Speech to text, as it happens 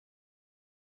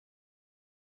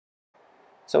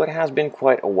So it has been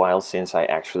quite a while since I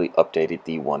actually updated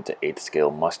the 1/8 scale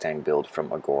Mustang build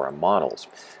from Agora models.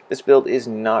 This build is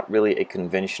not really a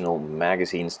conventional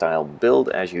magazine style build,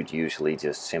 as you'd usually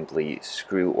just simply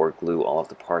screw or glue all of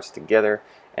the parts together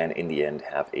and in the end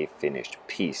have a finished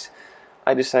piece.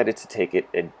 I decided to take it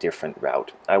a different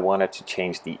route. I wanted to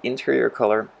change the interior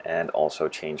color and also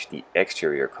change the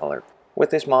exterior color.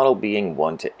 With this model being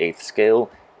 1/8 scale,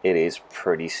 it is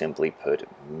pretty simply put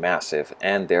massive,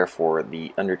 and therefore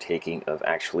the undertaking of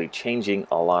actually changing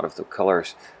a lot of the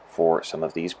colors for some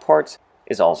of these parts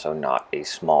is also not a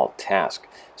small task.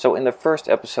 So in the first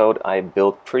episode I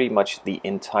built pretty much the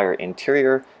entire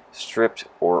interior, stripped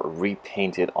or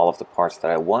repainted all of the parts that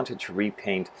I wanted to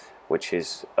repaint, which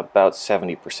is about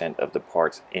 70% of the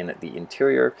parts in the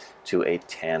interior, to a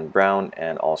tan brown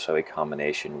and also a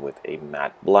combination with a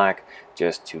matte black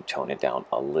just to tone it down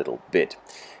a little bit.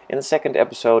 In the second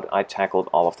episode I tackled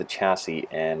all of the chassis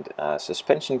and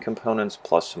suspension components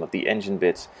plus some of the engine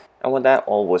bits, and when that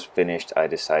all was finished I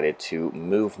decided to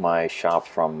move my shop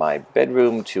from my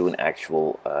bedroom to an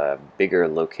actual bigger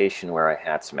location where I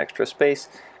had some extra space,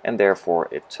 and therefore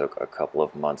it took a couple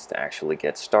of months to actually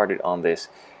get started on this.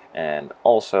 And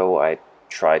also I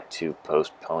tried to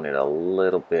postpone it a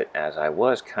little bit as I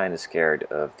was kind of scared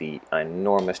of the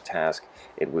enormous task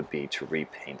it would be to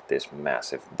repaint this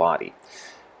massive body.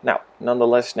 Now,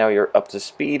 nonetheless, now you're up to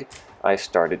speed. I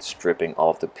started stripping all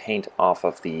of the paint off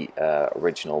of the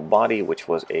original body, which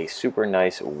was a super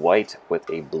nice white with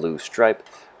a blue stripe,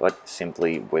 but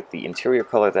simply with the interior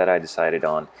color that I decided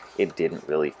on, it didn't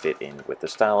really fit in with the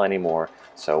style anymore,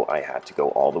 so I had to go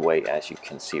all the way, as you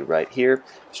can see right here,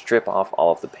 strip off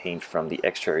all of the paint from the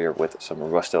exterior with some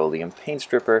Rust-Oleum paint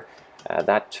stripper.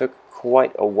 That took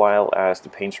quite a while, as the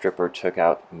paint stripper took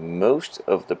out most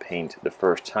of the paint the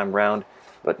first time round,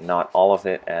 but not all of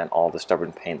it, and all the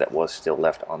stubborn paint that was still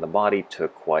left on the body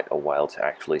took quite a while to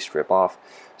actually strip off,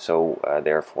 so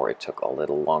therefore it took a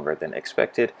little longer than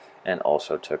expected and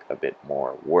also took a bit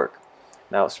more work.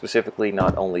 Now specifically,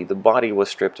 not only the body was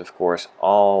stripped, of course,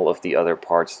 all of the other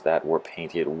parts that were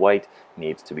painted white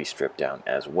needs to be stripped down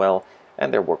as well,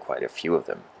 and there were quite a few of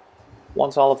them.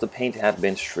 Once all of the paint had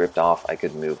been stripped off, I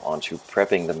could move on to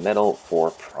prepping the metal for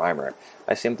primer.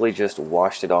 I simply just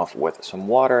washed it off with some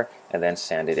water and then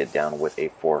sanded it down with a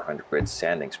 400 grit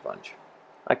sanding sponge.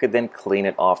 I could then clean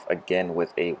it off again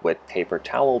with a wet paper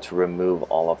towel to remove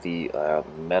all of the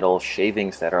metal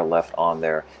shavings that are left on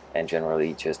there and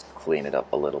generally just clean it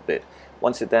up a little bit.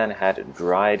 Once it then had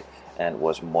dried and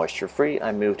was moisture free,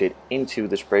 I moved it into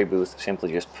the spray booth,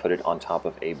 simply just put it on top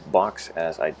of a box,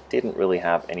 as I didn't really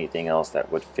have anything else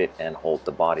that would fit and hold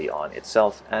the body on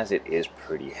itself, as it is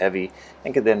pretty heavy,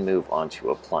 and could then move on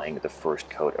to applying the first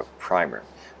coat of primer.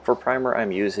 For primer,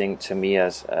 I'm using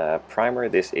Tamiya's primer.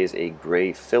 This is a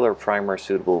gray filler primer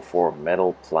suitable for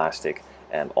metal, plastic,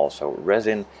 and also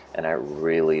resin, and I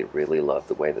really love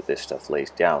the way that this stuff lays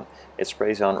down. It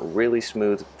sprays on really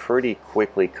smooth, pretty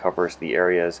quickly covers the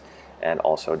areas, and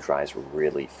also dries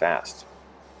really fast.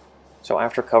 So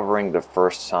after covering the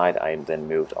first side, I then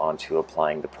moved on to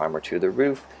applying the primer to the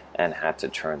roof and had to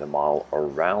turn the model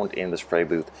around in the spray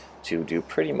booth to do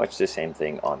pretty much the same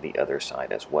thing on the other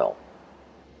side as well.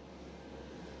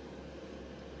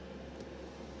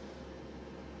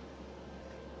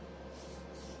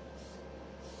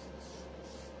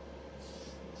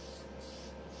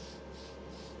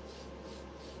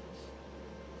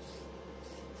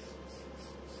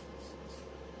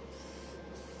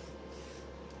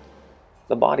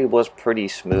 The body was pretty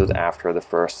smooth after the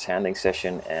first sanding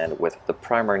session, and with the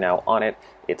primer now on it,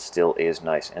 it still is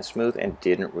nice and smooth and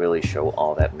didn't really show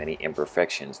all that many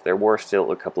imperfections. There were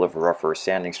still a couple of rougher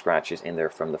sanding scratches in there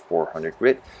from the 400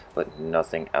 grit, but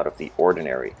nothing out of the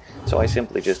ordinary. So I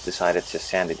simply just decided to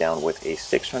sand it down with a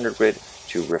 600 grit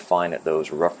to refine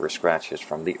those rougher scratches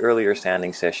from the earlier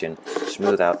sanding session,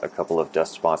 smooth out a couple of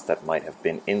dust spots that might have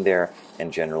been in there,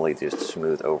 and generally just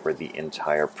smooth over the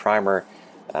entire primer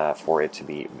for it to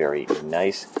be very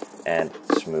nice and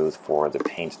smooth for the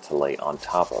paint to lay on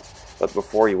top of. But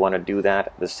before you want to do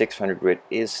that, the 600 grit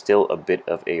is still a bit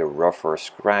of a rougher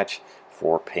scratch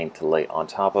for paint to lay on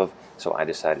top of, so I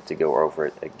decided to go over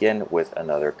it again with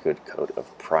another good coat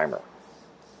of primer.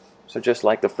 So just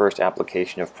like the first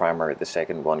application of primer, the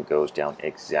second one goes down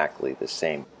exactly the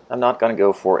same. I'm not going to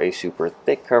go for a super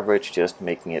thick coverage, just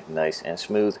making it nice and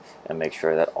smooth and make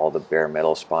sure that all the bare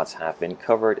metal spots have been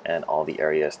covered and all the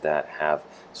areas that have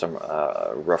some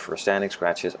rougher sanding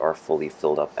scratches are fully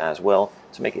filled up as well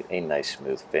to make it a nice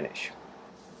smooth finish.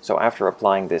 So after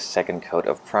applying this second coat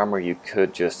of primer, you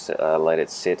could just let it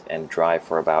sit and dry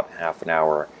for about half an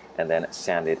hour and then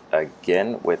sanded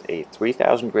again with a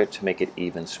 3000 grit to make it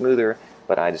even smoother,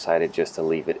 but I decided just to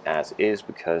leave it as is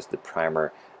because the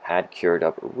primer had cured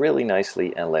up really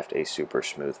nicely and left a super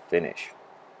smooth finish.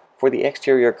 For the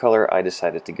exterior color, I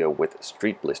decided to go with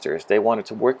Streetblisters. They wanted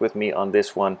to work with me on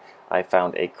this one. I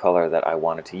found a color that I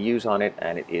wanted to use on it,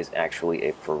 and it is actually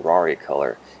a Ferrari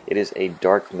color. It is a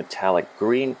dark metallic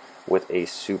green with a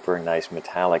super nice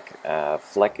metallic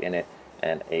fleck in it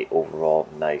and a overall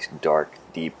nice dark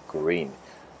deep green.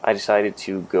 I decided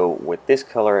to go with this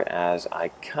color as I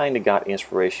kind of got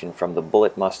inspiration from the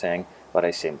Bullet Mustang, but I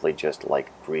simply just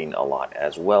like green a lot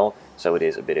as well, so it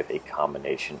is a bit of a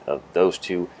combination of those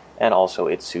two, and also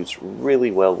it suits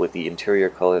really well with the interior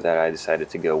color that I decided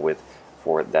to go with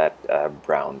for that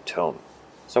brown tone.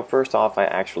 So first off, I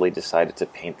actually decided to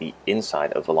paint the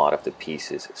inside of a lot of the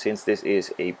pieces. Since this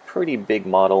is a pretty big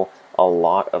model, a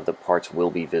lot of the parts will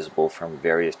be visible from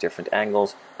various different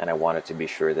angles, and I wanted to be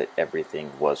sure that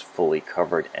everything was fully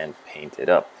covered and painted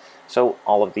up. So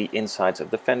all of the insides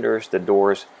of the fenders, the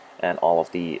doors, and all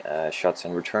of the shuts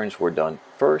and returns were done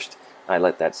first. I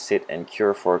let that sit and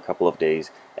cure for a couple of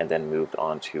days and then moved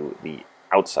on to the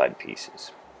outside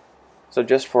pieces. So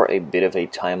just for a bit of a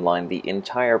timeline, the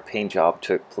entire paint job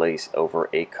took place over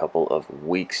a couple of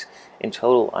weeks. In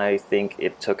total, I think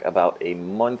it took about a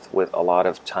month with a lot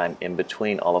of time in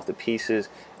between all of the pieces,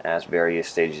 as various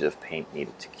stages of paint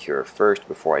needed to cure first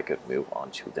before I could move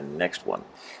on to the next one.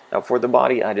 Now for the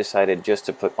body, I decided just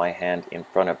to put my hand in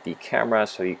front of the camera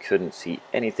so you couldn't see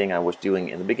anything I was doing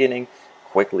in the beginning.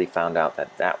 Quickly found out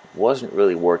that that wasn't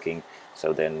really working,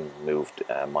 so then moved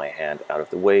my hand out of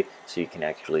the way so you can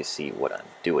actually see what I'm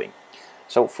doing.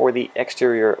 So for the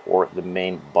exterior, or the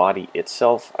main body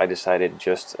itself, I decided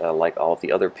just like all of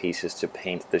the other pieces to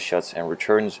paint the shuts and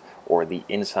returns, or the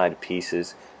inside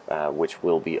pieces, which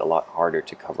will be a lot harder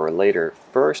to cover later,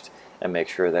 first, and make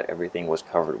sure that everything was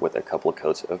covered with a couple of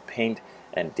coats of paint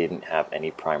and didn't have any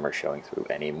primer showing through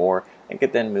anymore, and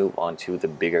could then move on to the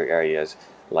bigger areas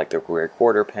like the rear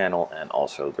quarter panel and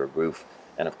also the roof,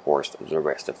 and of course the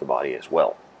rest of the body as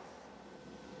well.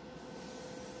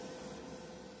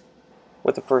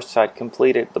 With the first side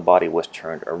completed, the body was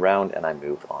turned around and I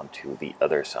moved on to the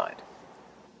other side.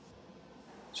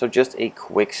 So just a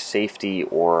quick safety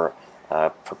or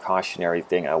precautionary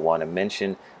thing I want to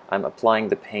mention. I'm applying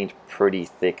the paint pretty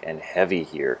thick and heavy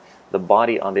here. The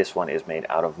body on this one is made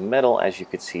out of metal, as you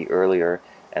could see earlier,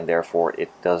 and therefore it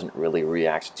doesn't really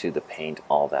react to the paint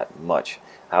all that much.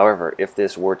 However, if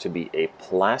this were to be a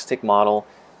plastic model,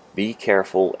 be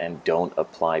careful and don't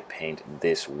apply paint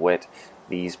this wet.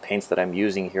 These paints that I'm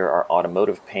using here are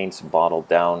automotive paints, bottled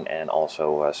down, and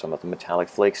also some of the metallic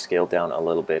flakes scaled down a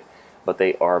little bit, but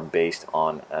they are based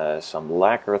on some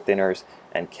lacquer thinners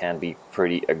and can be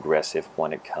pretty aggressive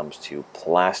when it comes to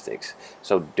plastics.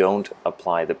 So don't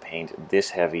apply the paint this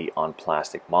heavy on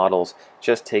plastic models.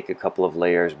 Just take a couple of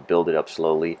layers, build it up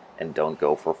slowly, and don't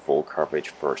go for full coverage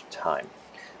first time.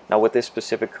 Now with this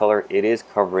specific color, it is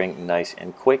covering nice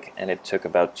and quick, and it took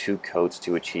about 2 coats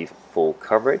to achieve full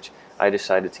coverage. I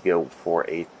decided to go for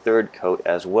a third coat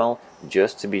as well,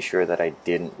 just to be sure that I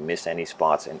didn't miss any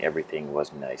spots and everything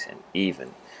was nice and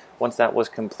even. Once that was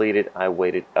completed, I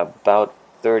waited about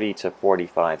 30 to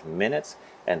 45 minutes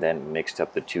and then mixed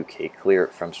up the 2K clear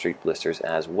from Streetblisters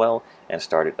as well and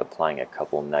started applying a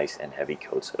couple nice and heavy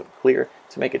coats of clear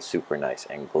to make it super nice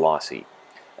and glossy.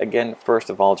 Again,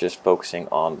 first of all, just focusing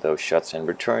on those shuts and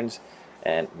returns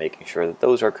and making sure that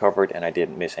those are covered and I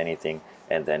didn't miss anything,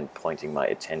 and then pointing my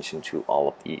attention to all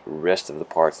of the rest of the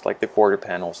parts like the quarter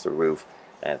panels, the roof,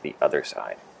 and the other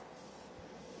side.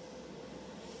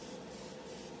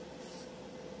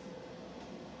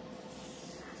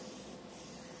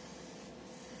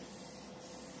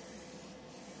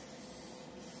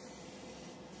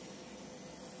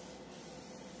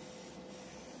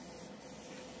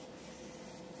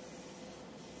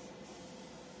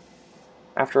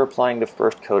 After applying the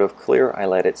first coat of clear, I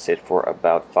let it sit for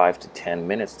about 5 to 10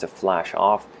 minutes to flash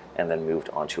off, and then moved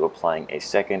on to applying a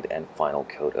second and final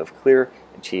coat of clear,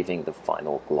 achieving the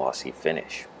final glossy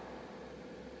finish.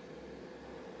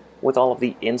 With all of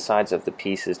the insides of the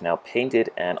pieces now painted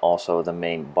and also the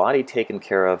main body taken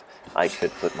care of, I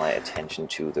could put my attention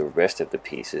to the rest of the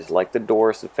pieces, like the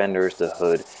doors, the fenders, the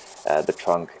hood, the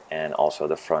trunk, and also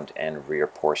the front and rear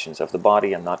portions of the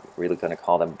body. I'm not really going to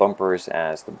call them bumpers,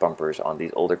 as the bumpers on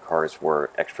these older cars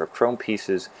were extra chrome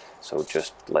pieces, so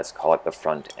just let's call it the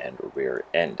front and rear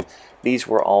end. These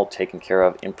were all taken care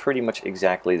of in pretty much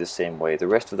exactly the same way the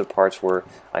rest of the parts were.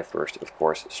 I first, of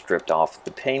course, stripped off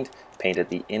the paint, painted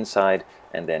the inside,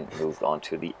 and then moved on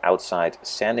to the outside,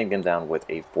 sanding them down with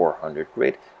a 400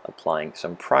 grit, applying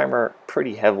some primer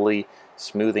pretty heavily,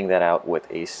 smoothing that out with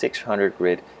a 600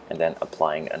 grit, and then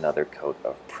applying another coat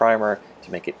of primer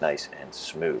to make it nice and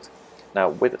smooth. Now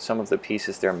with some of the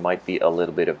pieces there might be a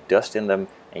little bit of dust in them,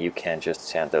 and you can just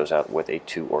sand those out with a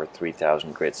 2,000 or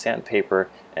 3,000 grit sandpaper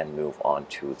and move on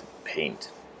to the paint.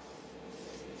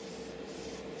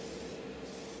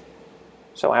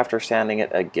 So after sanding it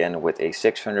again with a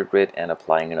 600 grit and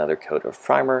applying another coat of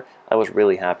primer, I was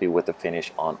really happy with the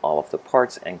finish on all of the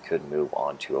parts and could move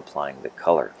on to applying the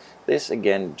color. This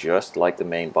again, just like the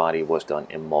main body, was done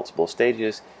in multiple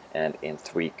stages and in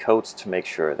 3 coats to make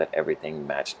sure that everything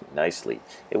matched nicely.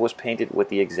 It was painted with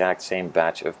the exact same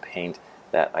batch of paint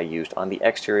that I used on the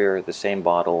exterior, the same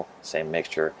bottle, same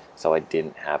mixture, so I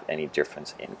didn't have any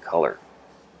difference in color.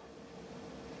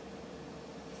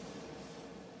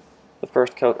 The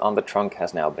first coat on the trunk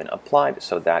has now been applied,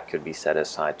 so that could be set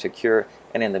aside to cure,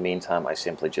 and in the meantime I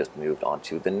simply just moved on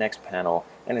to the next panel,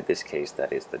 and in this case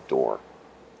that is the door.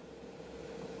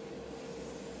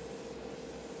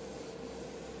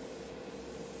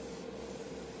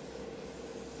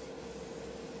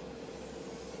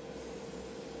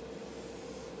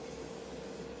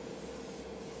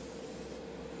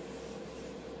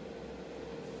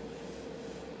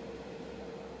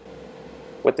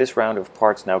 With this round of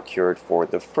parts now cured for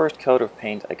the first coat of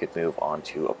paint, I could move on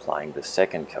to applying the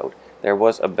second coat. There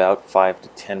was about 5 to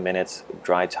 10 minutes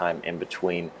dry time in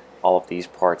between all of these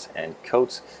parts and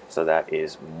coats, so that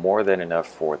is more than enough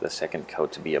for the second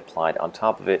coat to be applied on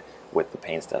top of it with the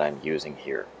paints that I'm using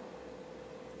here.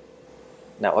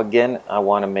 Now again, I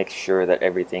want to make sure that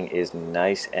everything is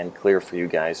nice and clear for you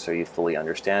guys so you fully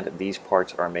understand. These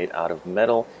parts are made out of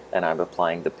metal and I'm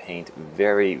applying the paint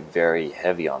very, very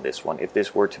heavy on this one. If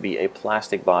this were to be a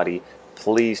plastic body,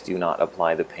 please do not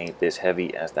apply the paint this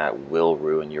heavy, as that will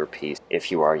ruin your piece if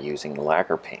you are using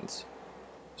lacquer paints.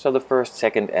 So the first,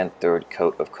 second, and third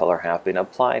coat of color have been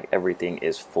applied, everything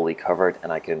is fully covered,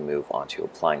 and I can move on to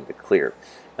applying the clear.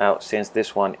 Now, since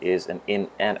this one is an in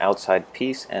and outside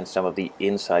piece, and some of the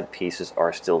inside pieces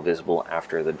are still visible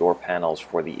after the door panels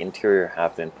for the interior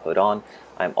have been put on,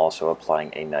 I'm also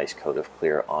applying a nice coat of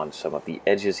clear on some of the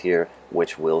edges here,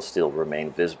 which will still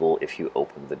remain visible if you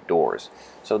open the doors.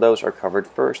 So those are covered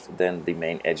first, then the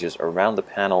main edges around the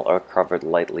panel are covered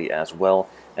lightly as well,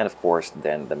 and of course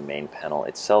then the main panel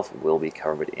itself will be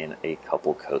covered in a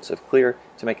couple coats of clear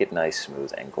to make it nice,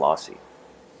 smooth, and glossy.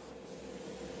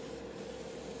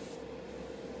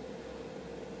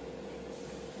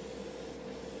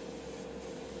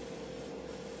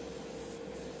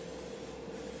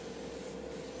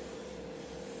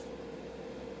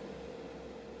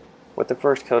 With the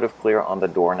first coat of clear on the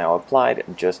door now applied,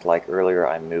 just like earlier,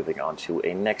 I'm moving on to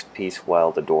a next piece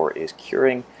while the door is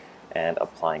curing and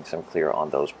applying some clear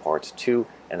on those parts too,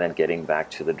 and then getting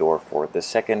back to the door for the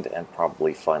second and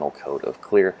probably final coat of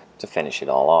clear to finish it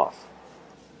all off.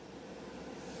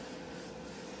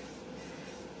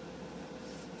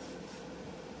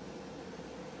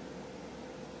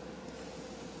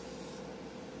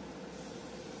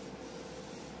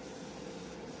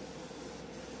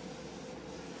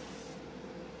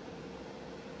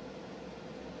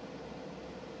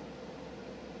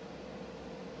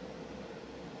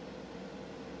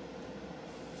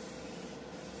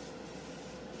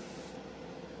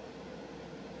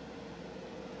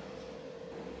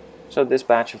 So this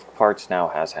batch of parts now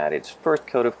has had its first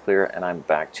coat of clear, and I'm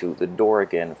back to the door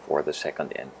again for the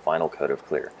second and final coat of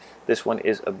clear. This one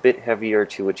is a bit heavier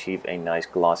to achieve a nice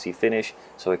glossy finish,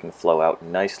 so it can flow out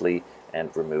nicely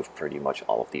and remove pretty much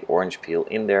all of the orange peel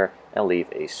in there and leave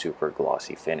a super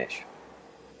glossy finish.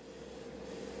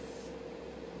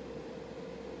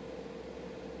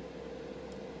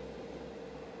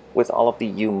 With all of the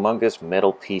humongous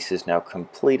metal pieces now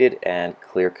completed and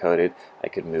clear coated, I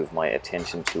could move my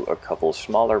attention to a couple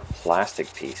smaller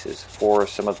plastic pieces. For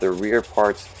some of the rear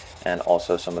parts and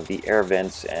also some of the air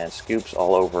vents and scoops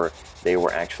all over, they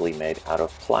were actually made out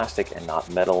of plastic and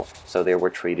not metal, so they were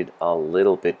treated a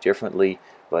little bit differently,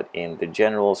 but in the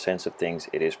general sense of things,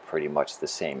 it is pretty much the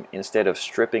same. Instead of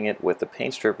stripping it with the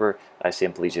paint stripper, I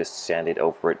simply just sanded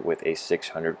over it with a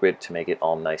 600 grit to make it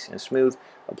all nice and smooth,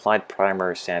 applied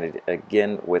primer, sanded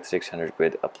again with 600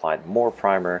 grit, applied more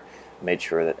primer, made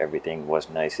sure that everything was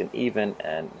nice and even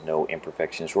and no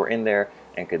imperfections were in there,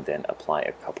 and could then apply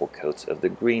a couple coats of the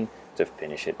green to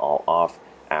finish it all off,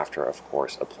 after of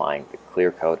course applying the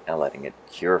clear coat and letting it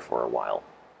cure for a while.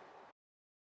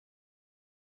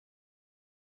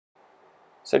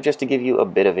 So just to give you a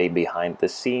bit of a behind the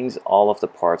scenes, all of the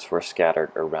parts were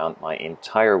scattered around my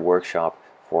entire workshop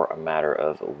for a matter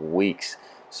of weeks.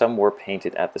 Some were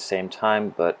painted at the same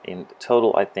time, but in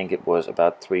total I think it was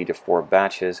about 3 to 4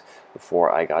 batches before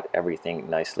I got everything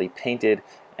nicely painted,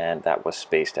 and that was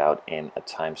spaced out in a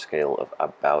time scale of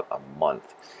about a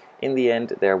month. In the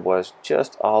end, there was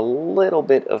just a little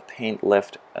bit of paint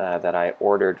left that I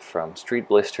ordered from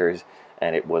Streetblisters,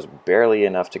 and it was barely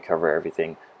enough to cover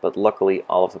everything, but luckily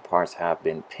all of the parts have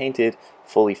been painted,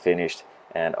 fully finished,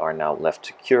 and are now left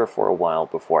to cure for a while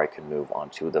before I can move on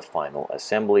to the final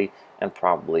assembly, and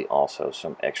probably also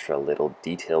some extra little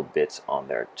detailed bits on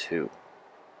there too.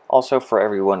 Also, for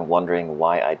everyone wondering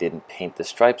why I didn't paint the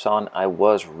stripes on, I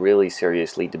was really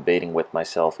seriously debating with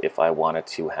myself if I wanted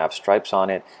to have stripes on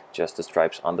it, just the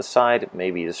stripes on the side,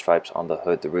 maybe the stripes on the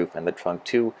hood, the roof, and the trunk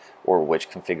too, or which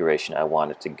configuration I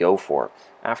wanted to go for.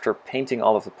 After painting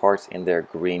all of the parts in their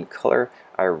green color,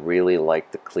 I really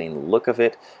like the clean look of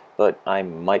it, but I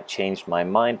might change my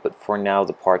mind. But for now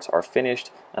the parts are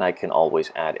finished and I can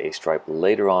always add a stripe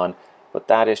later on, but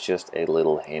that is just a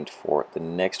little hint for the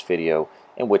next video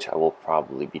in which I will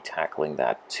probably be tackling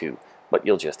that too, but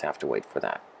you'll just have to wait for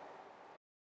that.